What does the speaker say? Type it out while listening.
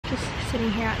Just sitting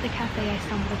here at the cafe I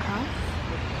stumbled across.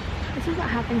 This is what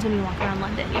happens when you walk around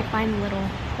London. You find little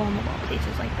hole-in-the-wall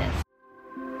places like this.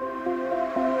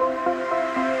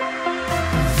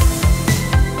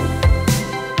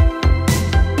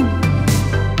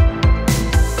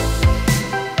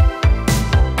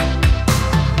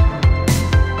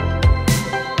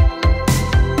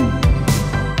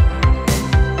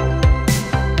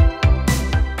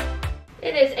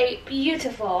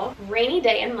 Beautiful rainy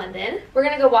day in London. We're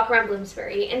gonna go walk around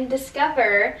Bloomsbury and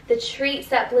discover the treats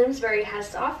that Bloomsbury has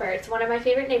to offer. It's one of my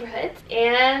favorite neighborhoods,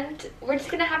 and we're just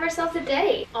gonna have ourselves a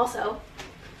day. Also,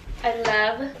 I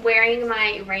love wearing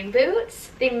my rain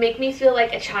boots. They make me feel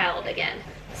like a child again.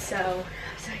 So,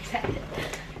 I'm so excited.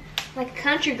 Like a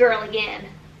country girl again.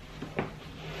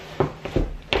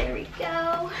 There we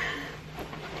go.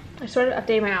 I sort of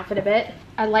updated my outfit a bit.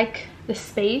 I like the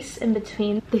space in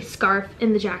between the scarf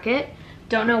and the jacket.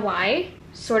 Don't know why.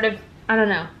 Sort of, I don't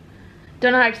know.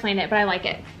 Don't know how to explain it, but I like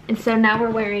it. And so now we're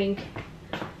wearing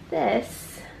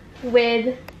this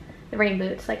with the rain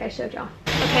boots like I showed y'all.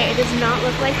 Okay, it does not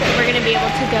look like that we're gonna be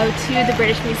able to go to the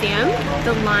British Museum.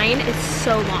 The line is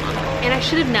so long, and I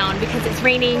should have known because it's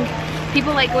raining.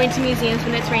 People like going to museums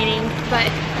when it's raining, but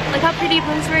look how pretty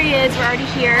Bloomsbury is. We're already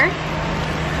here.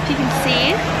 If you can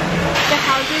see, the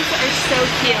houses are so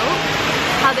cute,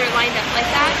 how they're lined up like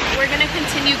that. We're gonna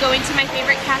continue going to my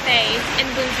favorite cafe in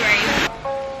Bloomsbury.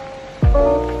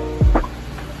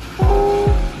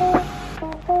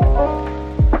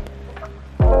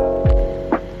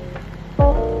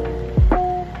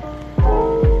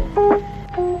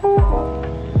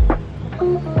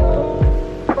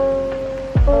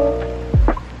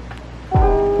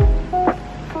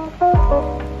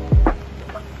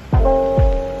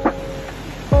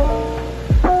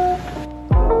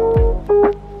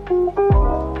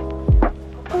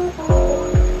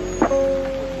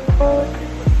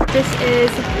 This is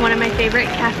one of my favorite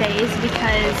cafes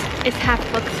because it's half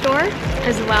bookstore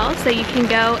as well, so you can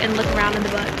go and look around in the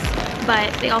books.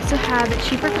 But they also have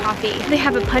cheaper coffee. They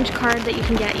have a punch card that you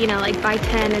can get, you know, like buy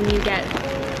 10 and you get,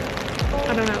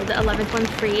 I don't know, the 11th one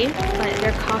free. But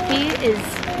their coffee is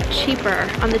cheaper,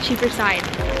 on the cheaper side.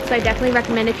 So I definitely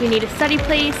recommend if you need a study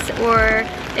place or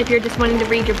if you're just wanting to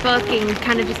read your book and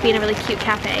kind of just be in a really cute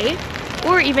cafe.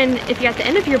 Or even if you're at the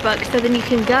end of your book, so then you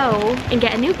can go and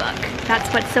get a new book.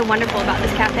 That's what's so wonderful about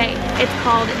this cafe. It's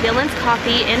called Dylan's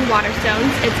Coffee in Waterstones.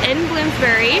 It's in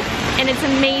Bloomsbury, and it's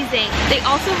amazing. They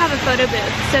also have a photo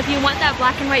booth. So if you want that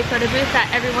black and white photo booth that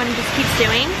everyone just keeps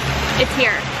doing, it's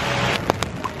here.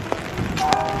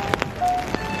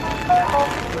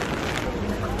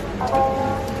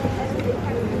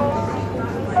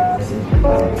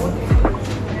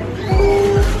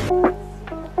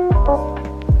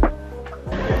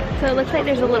 So it looks like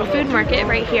there's a little food market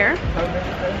right here.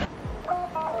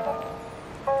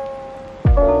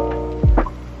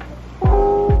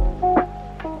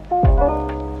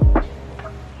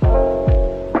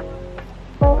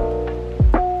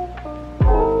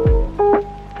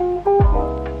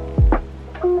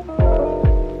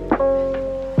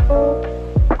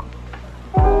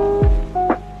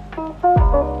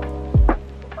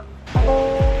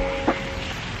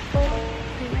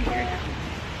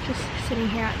 Sitting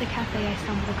here at the cafe I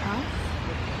stumbled across.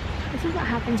 This is what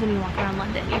happens when you walk around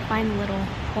London. You find little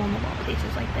hole-in-the-wall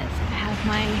places like this. I have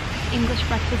my English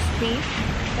breakfast tea,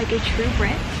 like a true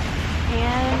Brit,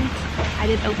 and I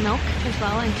did oat milk as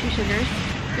well and 2 sugars.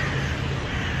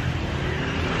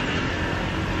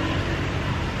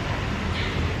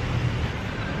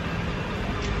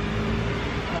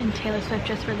 And Taylor Swift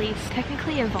just released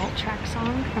technically a vault track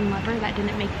song from Lover that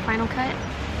didn't make the final cut.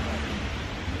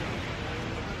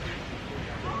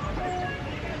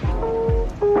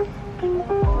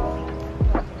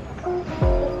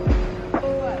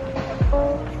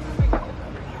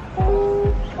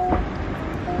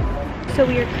 So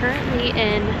we are currently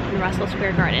in Russell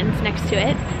Square Gardens next to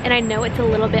it, and I know it's a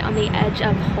little bit on the edge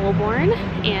of Holborn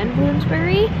and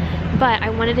Bloomsbury, but I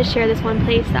wanted to share this one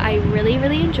place that I really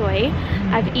enjoy.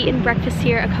 I've eaten breakfast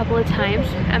here a couple of times.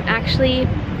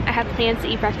 I have plans to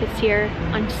eat breakfast here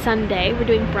on Sunday. We're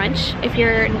doing brunch. If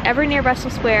you're ever near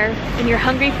Russell Square and you're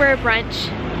hungry for a brunch,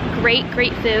 great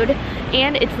food,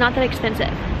 and it's not that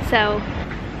expensive. So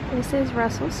this is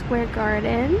Russell Square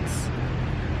Gardens.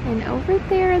 And over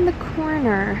there in the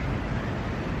corner,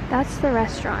 that's the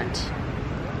restaurant.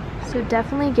 So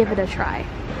definitely give it a try.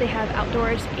 They have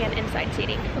outdoors and inside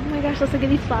seating. Oh my gosh, let's look at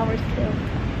these flowers too.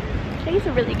 Today's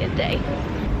a really good day.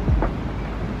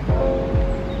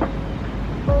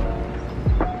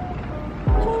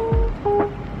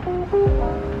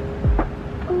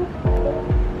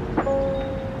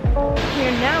 We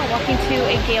are now walking walking to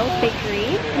a Gale's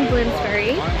Bakery in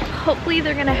Bloomsbury. Hopefully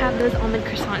they're gonna have those almond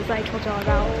croissants that I told y'all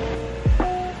about.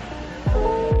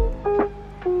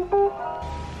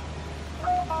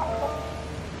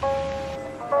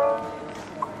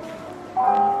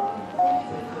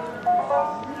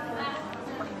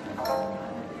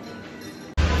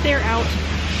 They're out.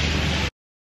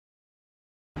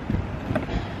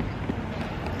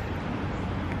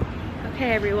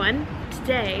 Okay everyone,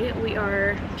 today we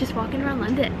are just walking around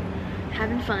London,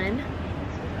 having fun,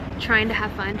 trying to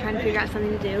have fun, trying to figure out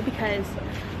something to do because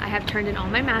I have turned in all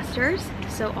my masters,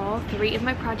 so all 3 of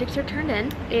my projects are turned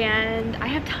in, and I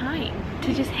have time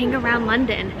to just hang around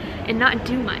London and not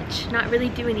do much, not really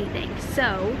do anything.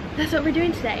 So that's what we're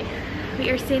doing today. We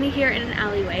are standing here in an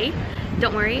alleyway.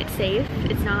 Don't worry, it's safe.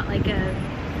 It's not like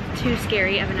too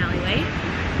scary of an alleyway,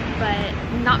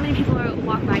 but not many people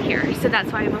walk by here, so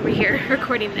that's why I'm over here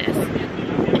recording this.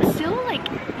 It's still like,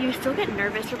 you still get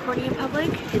nervous recording in public.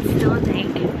 It's still a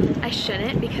thing. I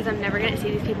shouldn't because I'm never gonna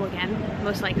see these people again,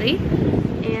 most likely,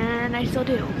 and I still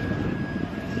do.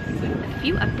 A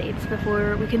few updates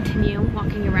before we continue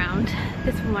walking around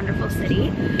this wonderful city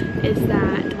is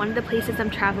that one of the places I'm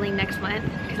traveling next month,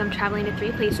 because I'm traveling to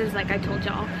 3 places like I told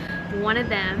y'all, one of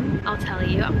them, I'll tell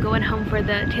you, I'm going home for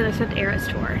the Taylor Swift Eras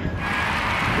tour.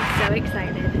 I'm so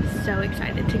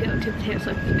excited to go to the Taylor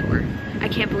Swift tour. I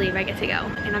can't believe I get to go,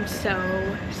 and I'm so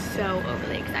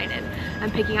overly excited.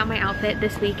 I'm picking out my outfit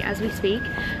this week as we speak.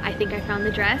 I think I found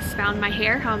the dress, found my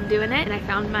hair, how I'm doing it, and I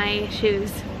found my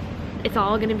shoes. It's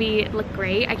all gonna look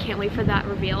great. I can't wait for that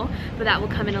reveal, but that will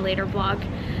come in a later vlog.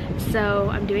 So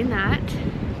I'm doing that.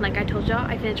 Like I told y'all,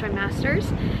 I finished my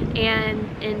masters, and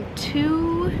in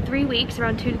 2-3 weeks,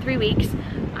 around 2 to 3 weeks,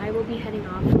 I will be heading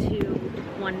off to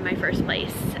my first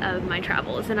place of my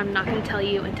travels, and I'm not going to tell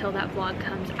you until that vlog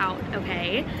comes out,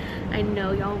 okay? I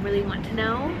know y'all really want to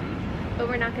know, but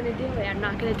we're not going to do it. I'm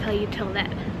not going to tell you till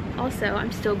then. Also,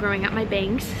 I'm still growing out my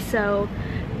bangs, so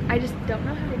I just don't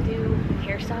know how to do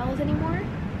hairstyles anymore.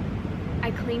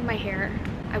 I cleaned my hair.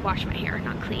 I washed my hair,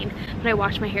 not clean, but I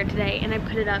washed my hair today, and I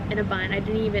put it up in a bun. I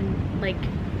didn't even like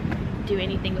do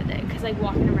anything with it because like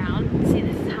walking around, see,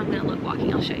 this is how I'm gonna look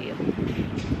walking. I'll show you.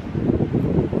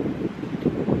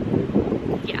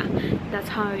 Yeah, that's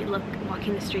how I look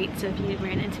walking the street. So if you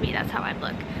ran into me, that's how I'd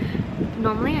look.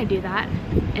 Normally I do that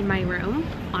in my room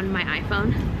on my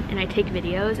iPhone, and I take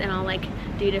videos and I'll like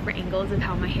do different angles of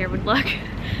how my hair would look.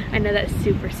 I know that's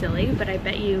super silly, but I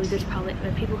bet you there's probably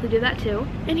other people who do that too.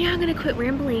 And yeah, I'm gonna quit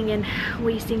rambling and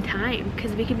wasting time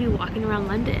because we could be walking around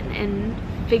London and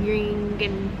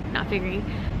not figuring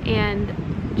and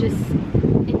just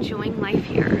enjoying life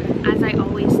here, as I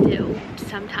always do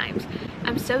sometimes.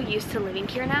 I'm so used to living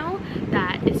here now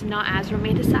that it's not as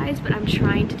romanticized, but I'm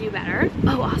trying to do better.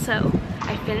 Oh, also,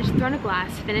 I finished Throne of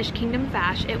Glass, finished Kingdom of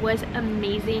Ash. It was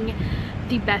amazing,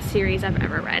 the best series I've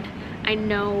ever read. I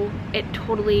know it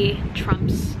totally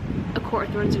trumps A Court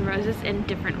of Thorns and Roses in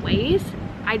different ways.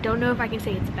 I don't know if I can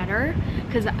say it's better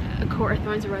because A Court of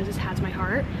Thorns and Roses has my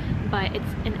heart, but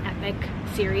it's an epic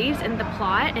series, and the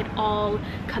plot, it all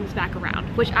comes back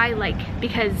around, which I like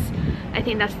because I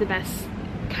think that's the best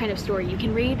kind of story you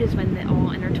can read, is when it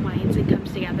all intertwines and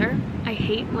comes together. I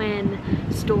hate when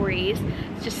stories,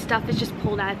 stuff is just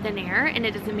pulled out of thin air and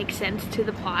it doesn't make sense to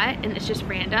the plot and it's just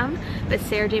random, but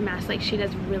Sarah J Maas, like, she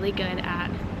does really good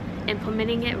at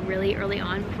implementing it really early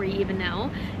on before you even know,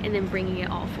 and then bringing it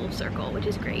all full circle, which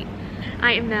is great.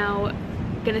 I am now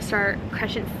gonna start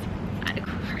Crescent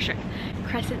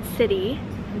City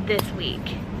this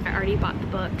week. I already bought the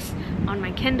books on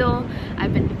my Kindle.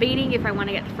 I've been debating if I want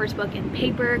to get the first book in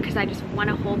paper because I just want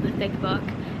to hold the thick book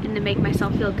and to make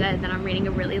myself feel good that I'm reading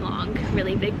a really long,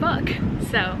 really big book.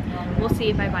 So we'll see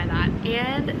if I buy that.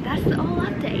 And that's the whole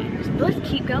update. Let's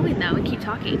keep going though and keep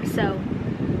talking. So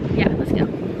yeah, let's go.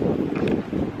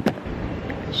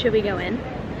 Should we go in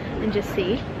and just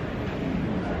see?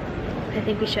 I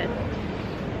think we should.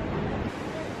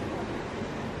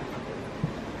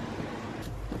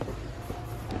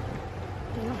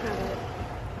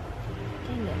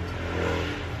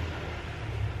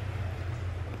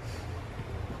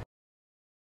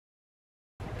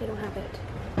 They don't have it.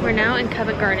 We're now in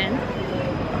Covent Garden,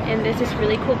 and there's this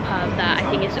really cool pub that I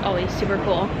think is always super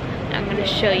cool. And I'm gonna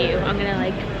show you. I'm gonna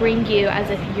like bring you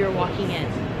as if you're walking in.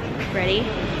 Ready?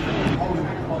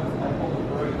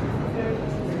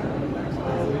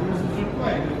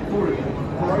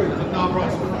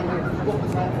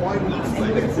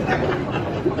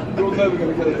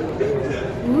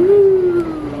 Ooh.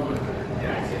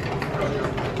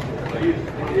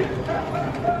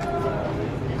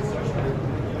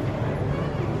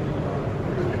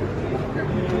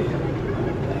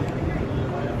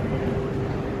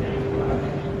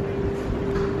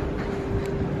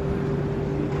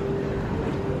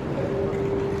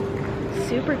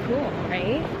 super cool,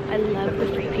 right? I love the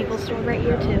Free People store right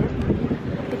here too.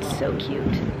 It's so cute.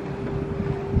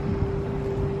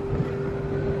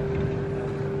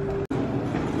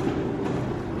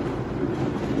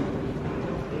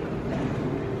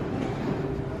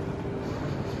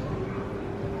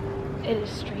 It is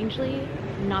strangely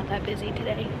not that busy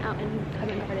today out in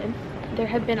Covent Garden. There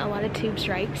have been a lot of tube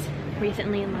strikes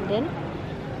recently in London,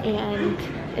 and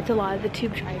it's a lot of the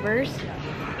tube drivers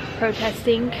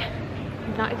protesting.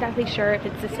 I'm not exactly sure if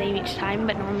it's the same each time,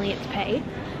 but normally it's pay,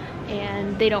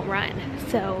 and they don't run.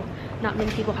 So not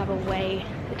many people have a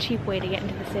cheap way to get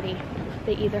into the city.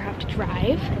 They either have to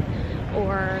drive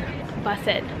or bus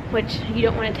it, which you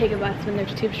don't want to take a bus when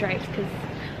there's tube strikes because,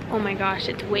 oh my gosh,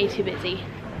 it's way too busy.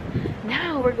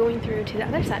 Now we're going through to the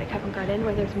other side of Covent Garden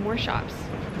where there's more shops.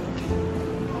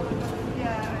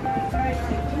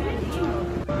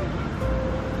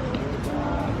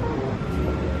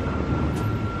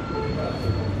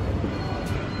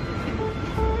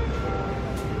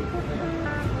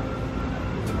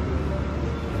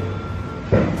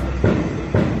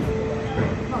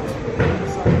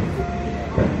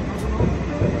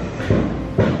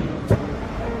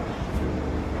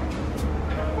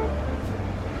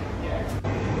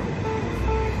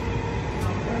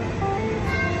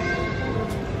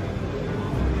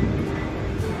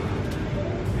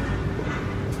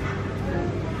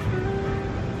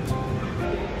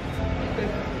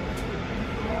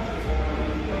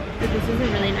 This is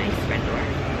a really nice red door,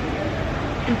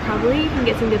 and probably you can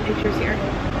get some good pictures here.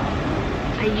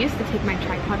 I used to take my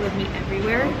tripod with me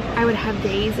everywhere. I would have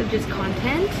days of just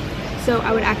content, so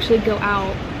I would actually go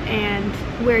out and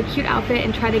wear a cute outfit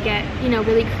and try to get, you know,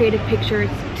 really creative pictures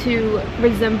to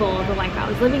resemble the life I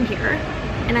was living here,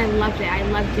 and I loved it. I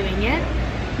loved doing it,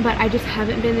 but I just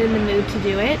haven't been in the mood to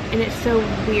do it, and it's so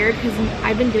weird because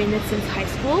I've been doing this since high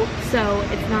school, so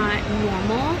it's not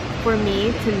normal for me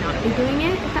to not be doing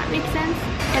it, if that makes sense.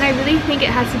 And I really think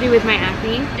it has to do with my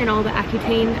acne and all the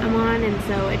Accutane I'm on, and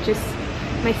so it just,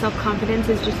 my self-confidence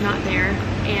is just not there.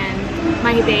 And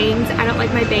my bangs, I don't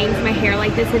like my bangs, my hair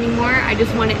like this anymore. I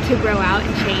just want it to grow out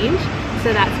and change.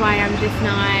 So that's why I'm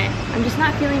just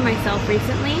not feeling myself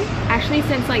recently. Actually,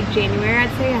 since like January,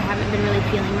 I'd say I haven't been really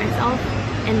feeling myself,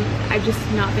 and I've just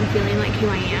not been feeling like who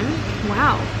I am.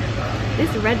 Wow. This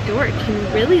red door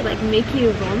can really like make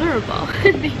you vulnerable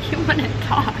and make you want to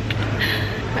talk.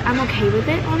 But I'm okay with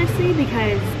it, honestly,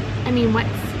 because I mean, what's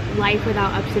life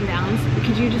without ups and downs?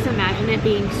 Could you just imagine it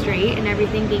being straight and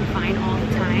everything being fine all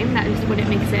the time? That just wouldn't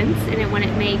make sense, and it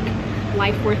wouldn't make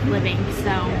life worth living.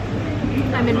 So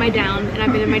I'm in my down, and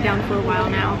I've been in my down for a while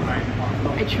now.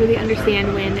 I truly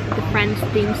understand when the Friends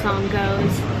theme song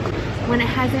goes, when it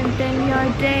hasn't been your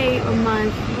day or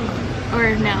month,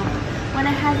 or no, when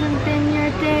it hasn't been your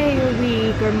day or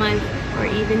week or month or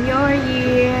even your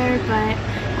year, but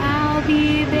I'll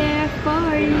be there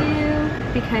for you.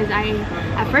 Because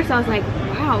at first I was like,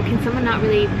 wow, can someone not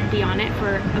really be on it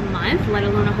for a month, let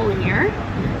alone a whole year?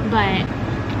 But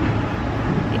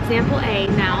example A,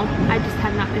 now I just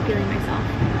have not been feeling myself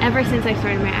ever since I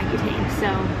started my Accutane. So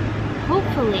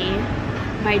hopefully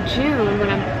by June, when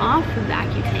I'm off of the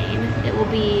Accutane, it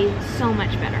will be so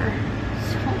much better,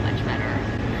 so much better.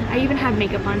 I even have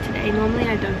makeup on today. Normally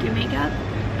I don't do makeup,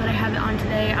 but I have it on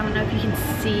today. I don't know if you can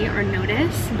see or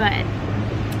notice, but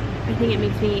I think it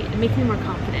makes me more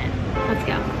confident. Let's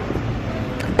go.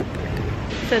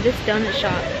 So this donut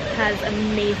shop has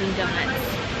amazing donuts.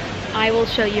 I will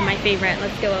show you my favorite.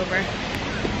 Let's go over.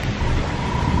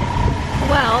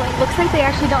 Well, it looks like they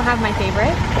actually don't have my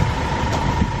favorite.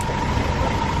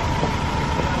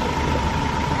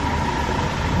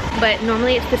 But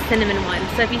normally it's the cinnamon one.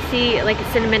 So if you see like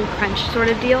a cinnamon crunch sort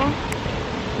of deal,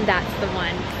 that's the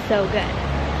one. So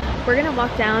good. We're gonna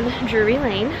walk down Drury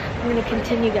Lane. We're gonna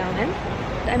continue going.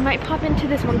 I might pop into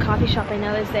this one coffee shop I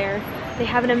know is there. They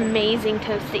have an amazing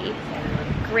toasty.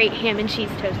 Great ham and cheese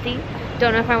toasty.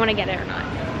 Don't know if I want to get it or not.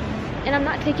 And I'm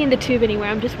not taking the tube anywhere.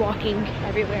 I'm just walking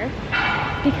everywhere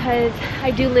because I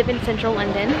do live in central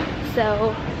London.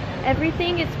 So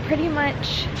everything is pretty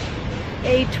much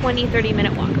a 20-30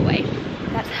 minute walk away.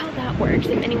 That's how that works.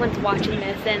 If anyone's watching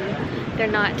this and they're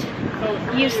not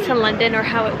used to London or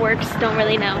how it works, don't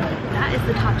really know. That is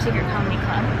the Top Secret Comedy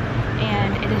Club,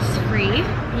 and it is free.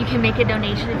 You can make a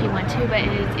donation if you want to, but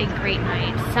it is a great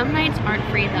night. Some nights aren't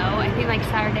free though. I think like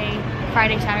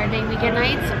Friday, Saturday weekend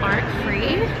nights aren't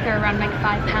free. They're around like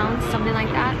 £5, something like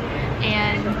that.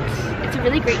 And it's a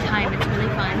really great time. It's really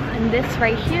fun. And this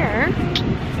right here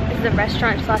is the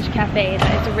restaurant / cafe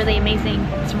that is really amazing.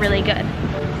 It's really good.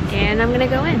 And I'm gonna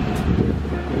go in.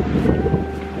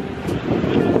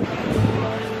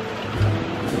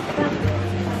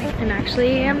 And I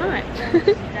actually am not.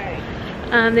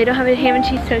 They don't have a ham and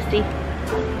cheese toasty,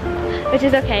 which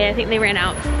is okay. I think they ran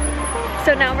out.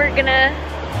 So now we're gonna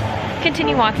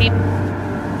continue walking.